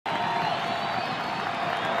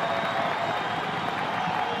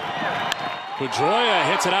Pedroia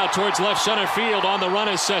hits it out towards left center field. On the run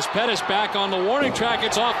is Cespedes back on the warning track.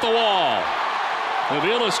 It's off the wall.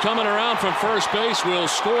 Avila's coming around from first base, will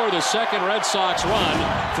score the second Red Sox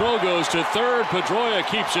run. Throw goes to third. Pedroia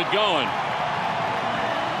keeps it going.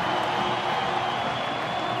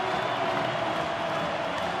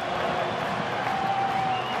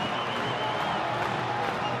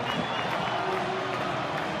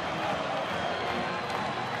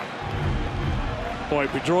 Boy,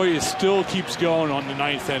 Pedroia still keeps going on the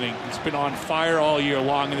ninth inning. He's been on fire all year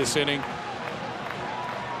long in this inning.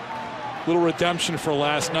 Little redemption for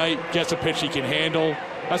last night. Gets a pitch he can handle.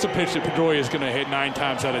 That's a pitch that Pedroia is going to hit 9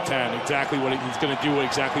 times out of 10. Exactly what he's going to do.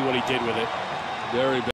 Exactly what he did with it. Very bad.